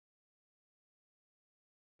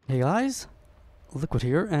Hey guys, Liquid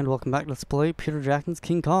here, and welcome back to Let's Play Peter Jackson's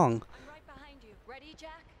King Kong. I'm right behind you. Ready,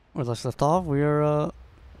 Jack? Where last left off, we're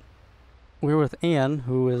with Anne,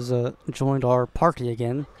 who has joined our party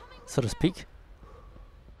again, so to speak.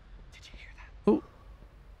 Did you hear that? Ooh,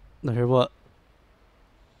 now hear what?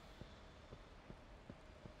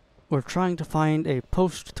 We're trying to find a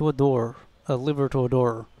post to a door, a lever to a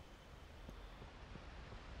door.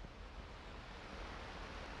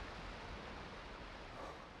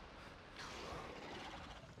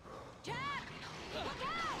 Jack! Look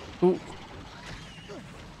out! Ooh.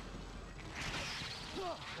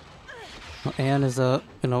 Anne is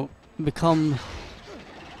become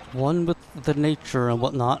one with the nature and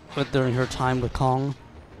whatnot during her time with Kong.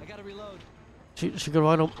 I gotta reload. She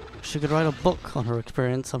could write a book on her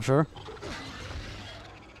experience, I'm sure.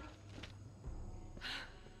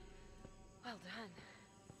 Well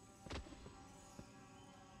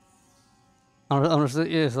done.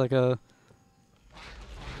 Honestly, it's like a.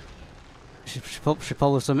 She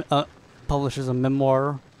publishes a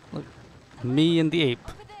memoir, like Me and the Ape,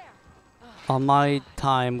 Over there. on my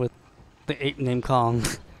time with the ape named Kong.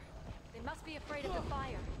 They must be afraid of the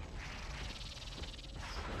fire.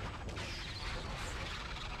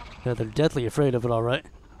 Yeah, they're deadly afraid of it, all right.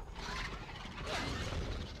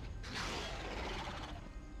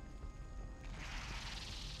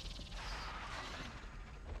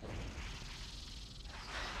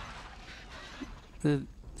 It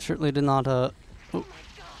certainly did not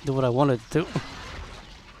do what I wanted to.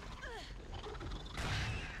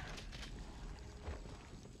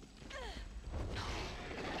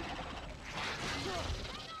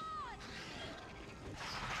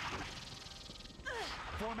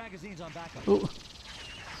 Four magazines on backup. Ooh.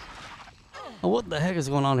 Oh, what the heck is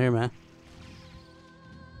going on here, man?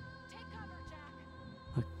 Take cover,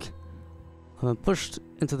 Jack. Like, I've been pushed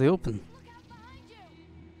into the open. Look out behind you.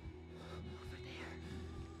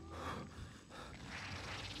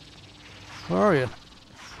 Where are you?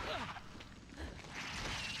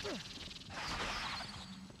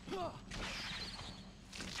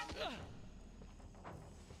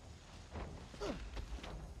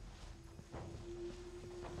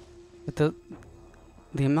 But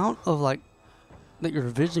the amount of like that your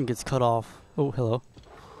vision gets cut off. Oh, hello.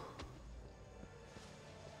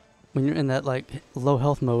 When you're in that like low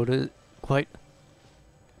health mode, quite.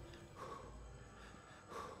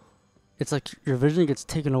 It's like your vision gets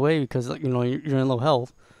taken away because like you're in low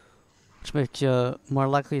health, which makes you more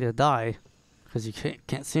likely to die because you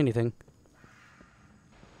can't see anything.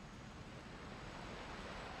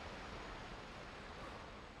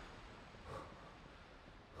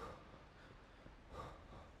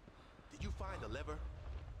 Did you find the lever?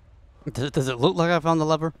 Does it look like I found the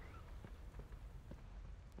lever?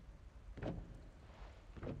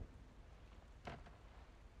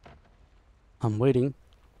 I'm waiting.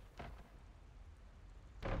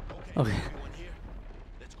 Okay. Everyone here?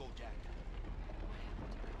 Let's go, Jack.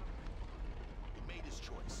 He made his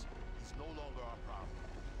choice. He's no longer our problem.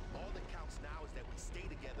 All that counts now is that we stay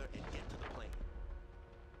together and get to the plane.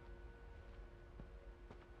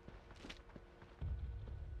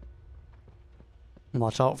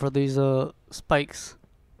 Watch out for these spikes.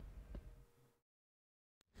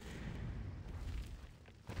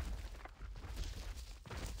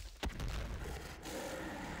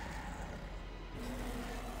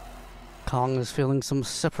 Kong is feeling some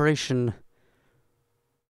separation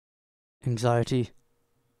anxiety.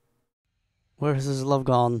 Where has his love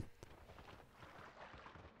gone?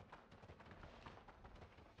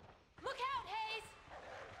 Look out, Hayes!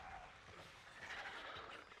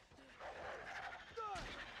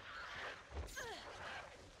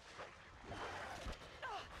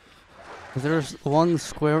 Is there one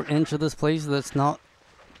square inch of this place that's not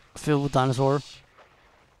filled with dinosaurs?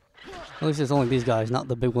 At least it's only these guys, not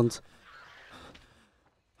the big ones.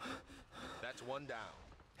 That's one down.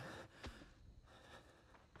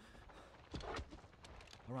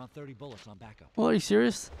 Around 30 bullets on backup. Well, are you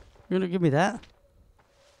serious? You're gonna give me that?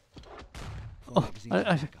 Four Oh, magazines on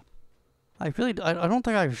backup. I don't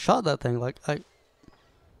think I shot that thing. Like, I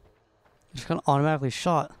just kind of automatically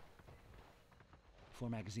shot. Four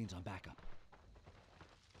magazines on backup.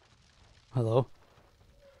 Hello?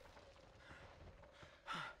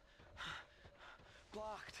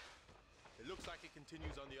 Blocked. It looks like it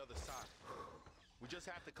continues on the other side. We just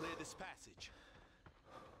have to clear this passage.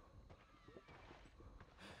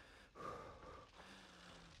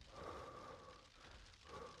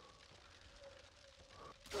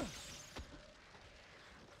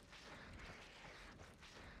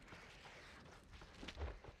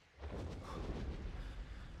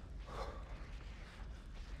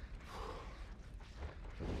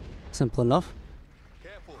 Simple enough.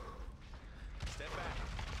 Careful. Step back.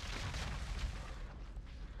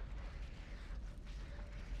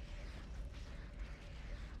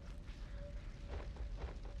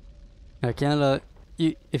 I can't.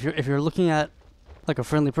 If you're looking at like a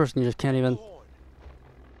friendly person, you just can't even. Horn.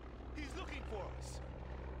 He's looking for us.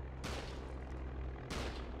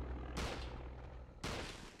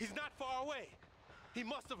 He's not far away. He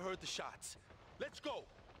must have heard the shots. Let's go.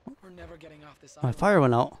 We're never getting off this My island. fire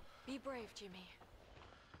went out. Be brave, Jimmy.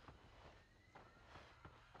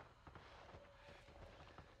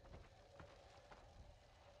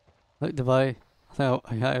 Like, did I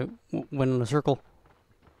think I went in a circle.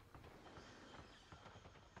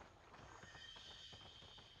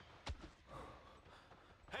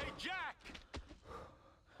 Hey, Jack!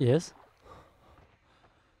 Yes.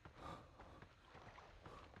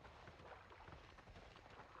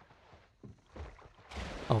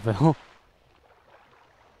 Oh well.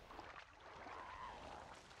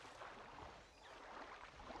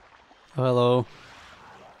 Oh, hello.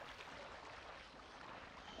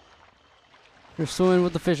 You're swimming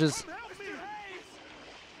with the fishes. Help me, Hayes!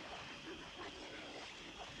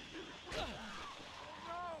 No!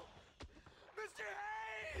 Mr.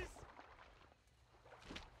 Hayes!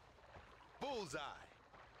 Bullseye.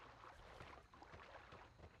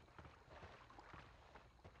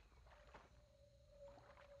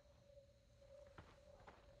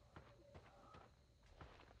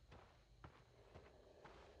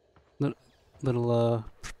 Little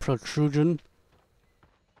protrusion.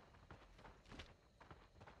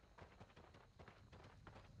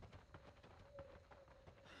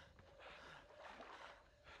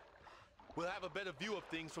 We'll have a better view of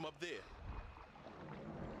things from up there.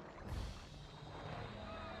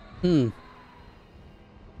 Hmm.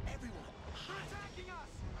 Everyone, attacking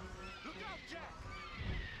us! Look out, Jack!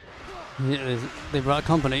 Yeah, they brought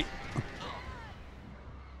company. You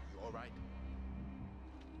all right?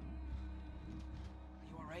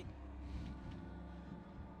 You all right?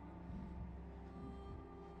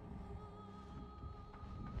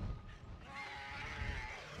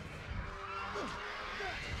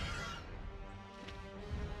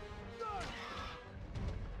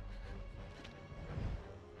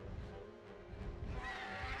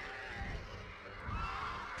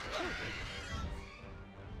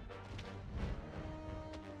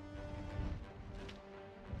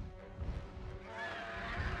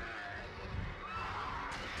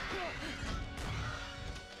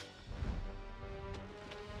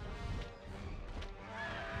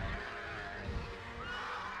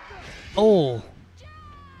 Oh. You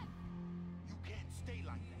can't stay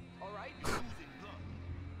like that. All right? You're losing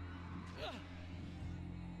blood.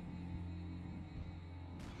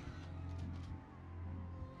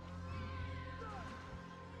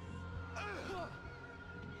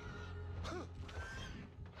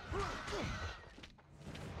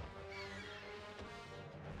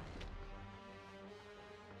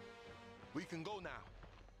 We can go now.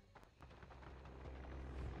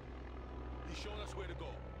 He's showing us where to go.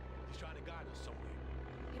 He's trying to guide us somewhere.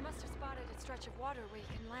 He must have spotted a stretch of water where he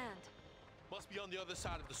can land. Must be on the other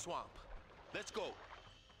side of the swamp. Let's go.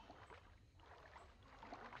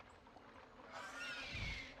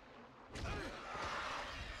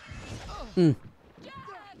 Hmm.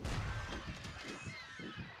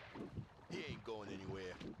 He ain't going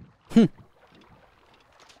anywhere.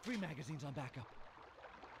 3 magazines on backup.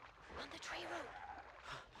 On the tree root.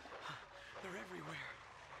 They're everywhere.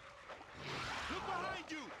 Look behind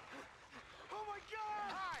you! Oh my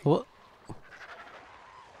God! Hi! What?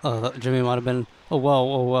 Oh, that Jimmy might have been. Oh wow!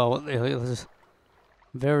 Oh wow! This is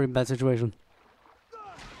very bad situation.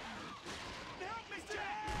 Help me,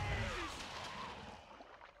 James!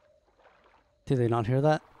 Did they not hear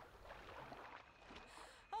that?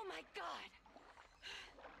 Oh my God!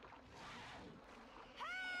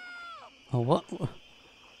 Oh what?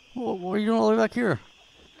 What are you doing all the way back here?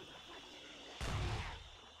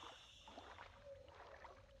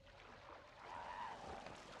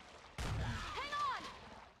 Hang on!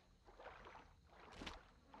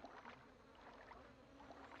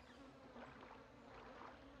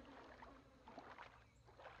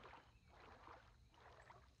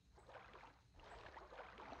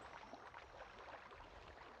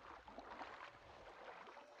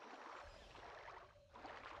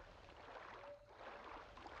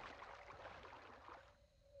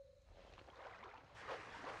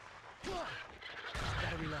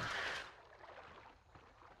 Gotta reload.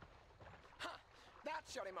 That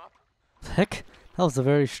shut him up. Heck, that was a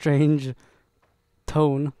very strange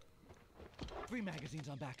tone. 3 magazines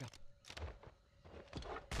on backup.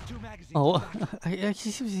 2 magazines Oh, on backup.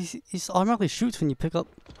 he automatically shoots when you pick up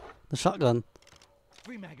The shotgun.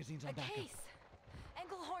 3 magazines on A backup. case!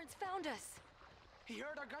 Englehorn's found us! He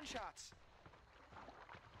heard our gunshots.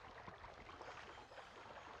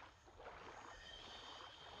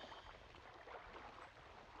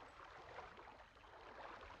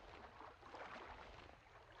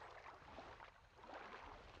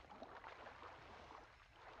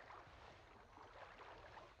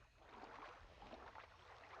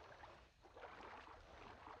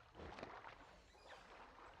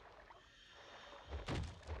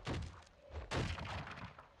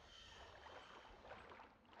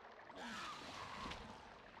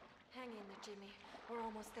 Hang in there, Jimmy. We're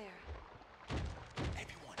almost there.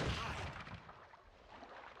 Everyone, hide.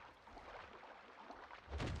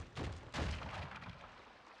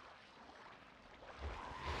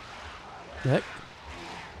 Heck.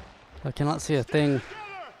 I cannot see a thing.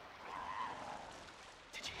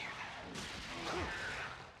 Did you hear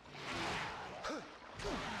that?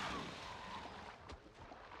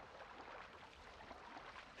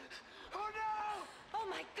 Oh no! Oh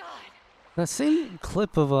my god! That same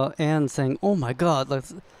clip of Anne saying, "Oh my God," like,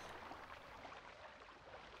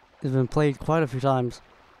 has been played quite a few times.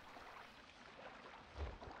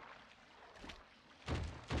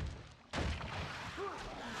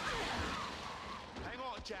 Hang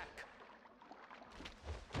on, Jack.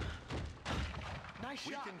 Nice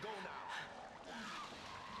We shot. can go now.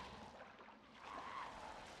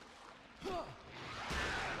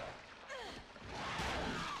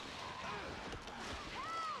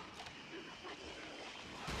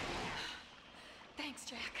 Thanks,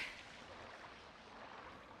 Jack.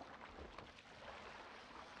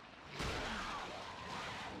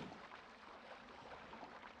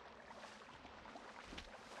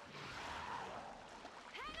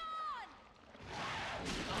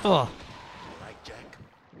 Oh, All right, Jack.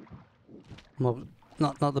 well,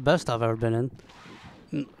 not the best I've ever been in.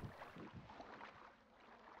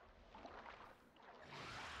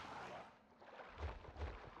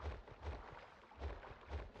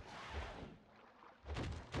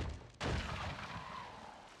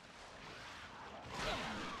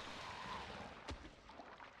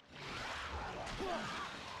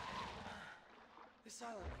 This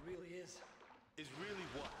island really is Is really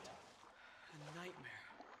what? a nightmare.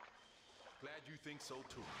 Glad you think so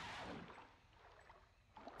too.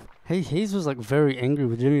 Hey, Hayes was like very angry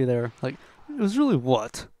with Jimmy there. Like, it was really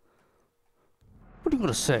what? What are you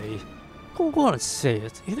gonna say? Go on and say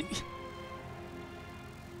it.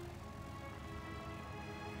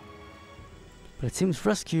 But it seems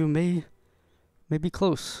rescue may be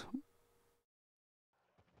close.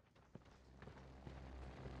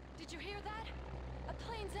 Did you hear that? A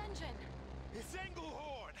plane's engine! It's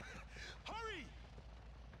Englehorn! Hurry!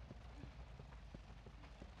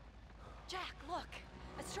 Jack, look!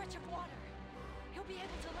 A stretch of water! He'll be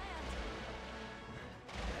able to land!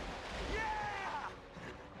 Yeah!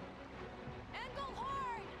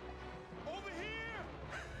 Englehorn! Over here!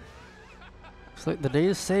 It's like the day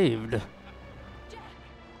is saved. Jack!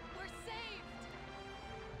 We're saved!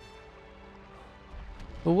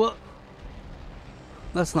 But what?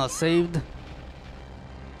 That's not saved.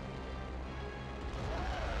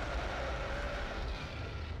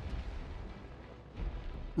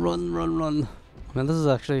 Run, run, run. Man, this is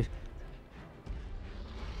actually...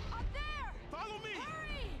 Up there! Follow me!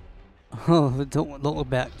 Hurry! Oh, don't look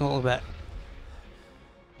back, don't look back.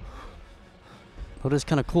 But it's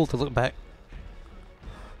kind of cool to look back.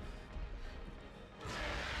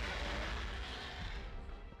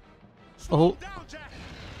 Oh, Down, Jack!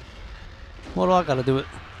 what do I gotta do it?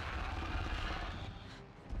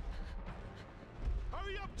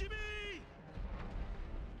 Hurry up, Jimmy!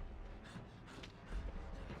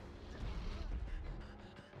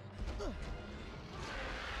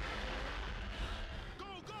 Go,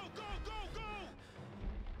 go, go, go, go!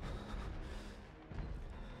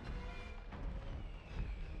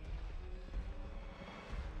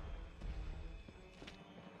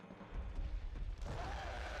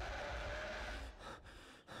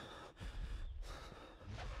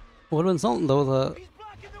 Would have been something though, He's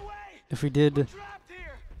blocking the way! if we did Trapped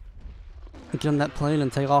here! get on that plane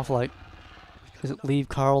and take off, like, is it leave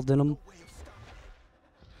Carl Denham? Way of stopping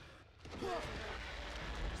it.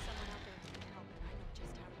 Someone out there who can help, and I know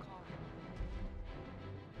just how to call him.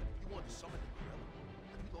 You want to summon the gorilla?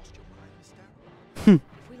 Have you lost your mind, Miss Darrow?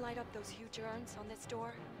 If we light up those huge urns on this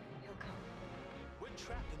door, he'll come. We're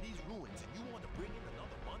trapped in these ruins and you want to bring in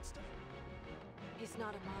another monster? He's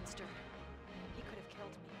not a monster. He could have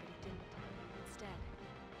killed me, but he didn't. Instead,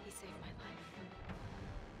 he saved my life.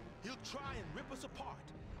 He'll try and rip us apart,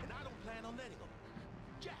 and I don't plan on letting him.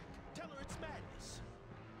 Jack, tell her it's madness.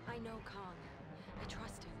 I know Kong. I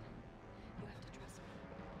trust him.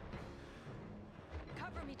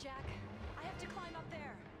 Cover me, Jack. I have to climb up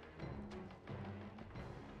there.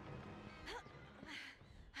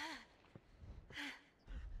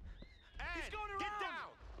 Ann, going get around. down!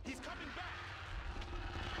 He's coming back!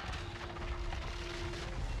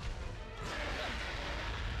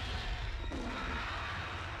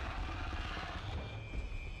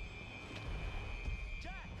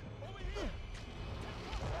 Jack, over here!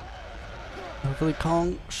 Hopefully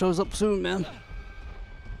Kong shows up soon, man.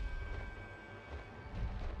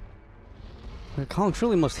 Kong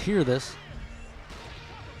surely must hear this.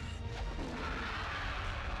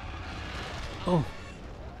 Oh.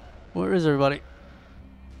 Where is everybody?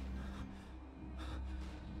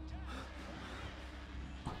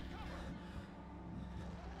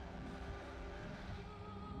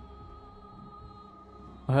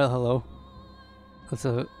 Alright, hello. That's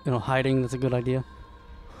hiding, that's a good idea.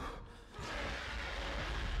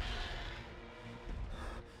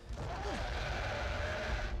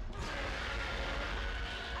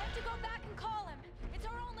 I have to go back and call him. It's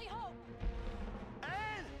our only hope.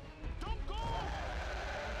 Ann, don't go!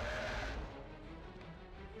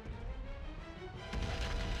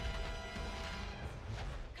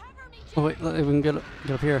 Cover me, Jack. Oh wait, we can get up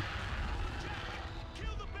here.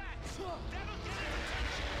 Kill the bats! That'll get his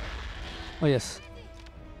attention! Oh yes.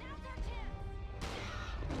 Now's our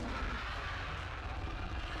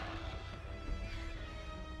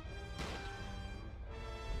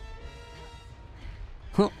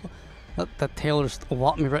chance. That tail just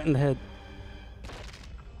whopped me right in the head.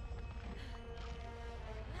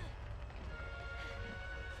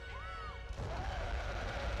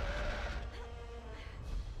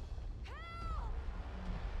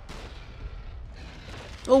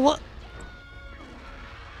 Oh, what?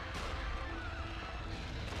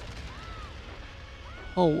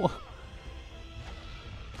 Oh.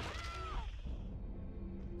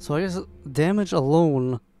 So I guess damage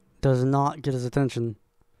alone does not get his attention.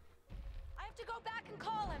 I have to go back and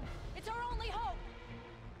call him. It's our only hope.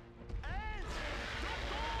 Ann, don't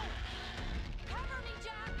go! Cover me,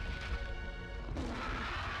 Jack.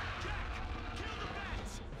 Jack, kill the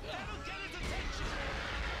bats! That'll get his attention!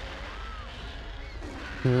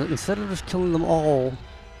 Instead of just killing them all,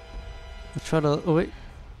 let's try to. Oh wait,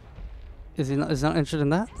 is he not interested in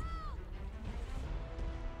that?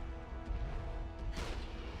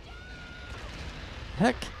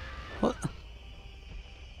 Heck, what?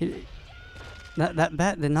 That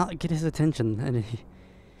bat did not get his attention, and he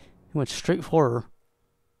went straight for her.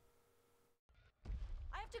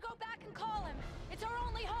 I have to go back and call him. It's our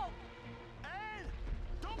only hope. Ann,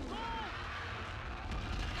 don't go!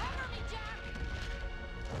 Cover me, Jack.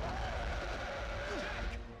 Jack,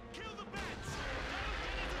 kill the bats! That'll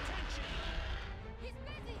get his attention! He's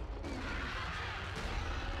busy.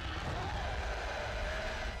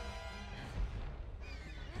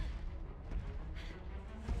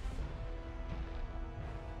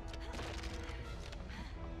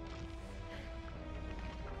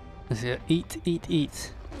 Let's see,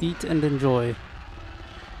 eat and enjoy.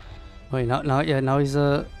 Wait, now he's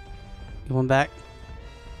going back.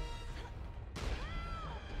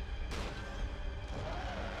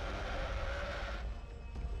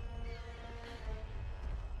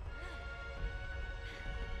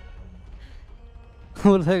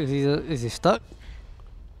 What the heck is he stuck?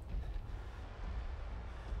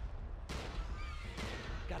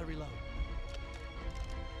 Gotta reload.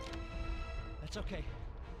 That's okay.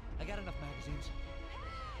 I got enough magazines.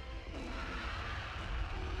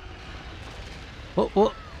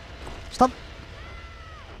 What? Stop!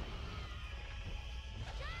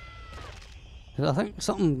 I think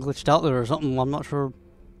something glitched out there or something. I'm not sure.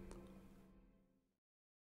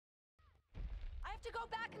 I have to go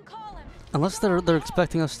back and call him. Unless they're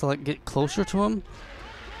expecting us to like get closer to him.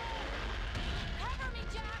 Cover me,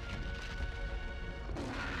 Jack.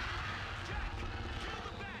 Kill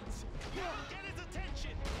the bats! That'll get his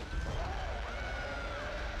attention!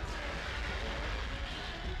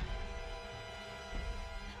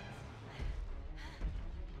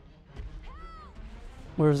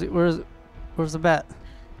 Where is it? Where's the bat?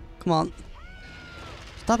 Come on.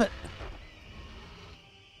 Stop it.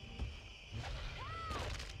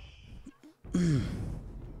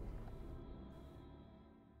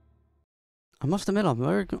 I must admit,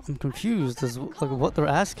 I'm confused as like what they're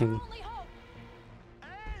asking. Only hope. Ann,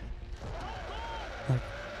 Like,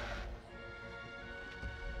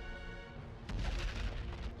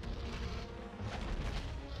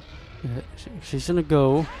 yeah, she's gonna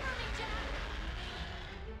go.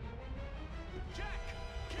 Jack,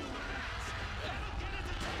 kill the bats! That'll get his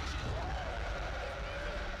attention!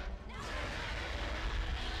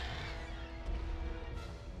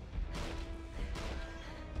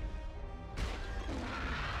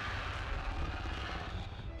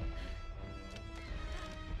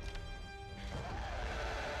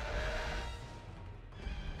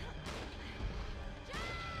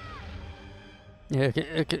 Yeah,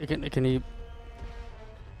 can you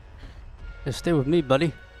just stay with me,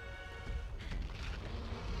 buddy?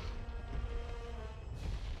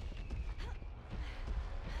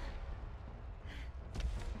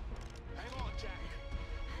 Hang on, Jack.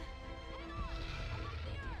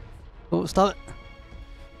 Oh, stop it.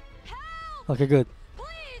 Help! Okay, good.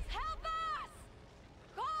 Please help us!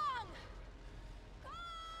 Gong!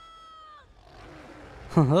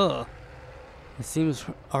 Gong! Haha. It seems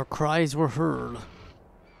our cries were heard.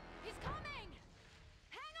 He's coming!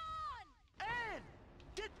 Hang on! Anne!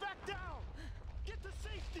 Get back down! Get to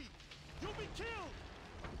safety! You'll be killed!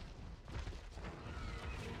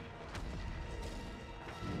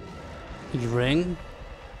 You ring?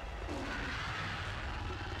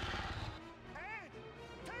 Anne!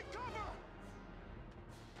 Take cover!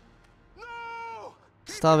 No!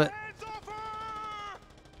 Keep Stop your it. hands off her!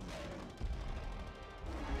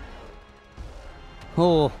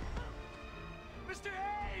 Oh, Mr.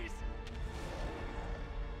 Hayes!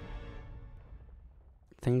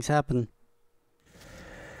 things happen.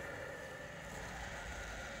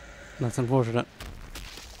 That's unfortunate.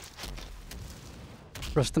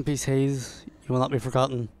 Rest in peace, Hayes. You will not be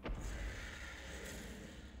forgotten.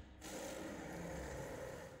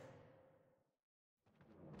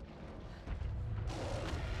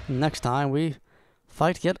 Next time we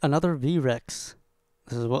fight yet another V-Rex.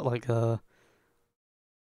 This is what, like,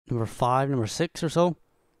 number 5, number 6 or so.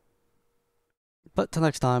 But till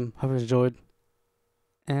next time, hope you enjoyed.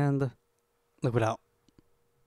 And Liquid out.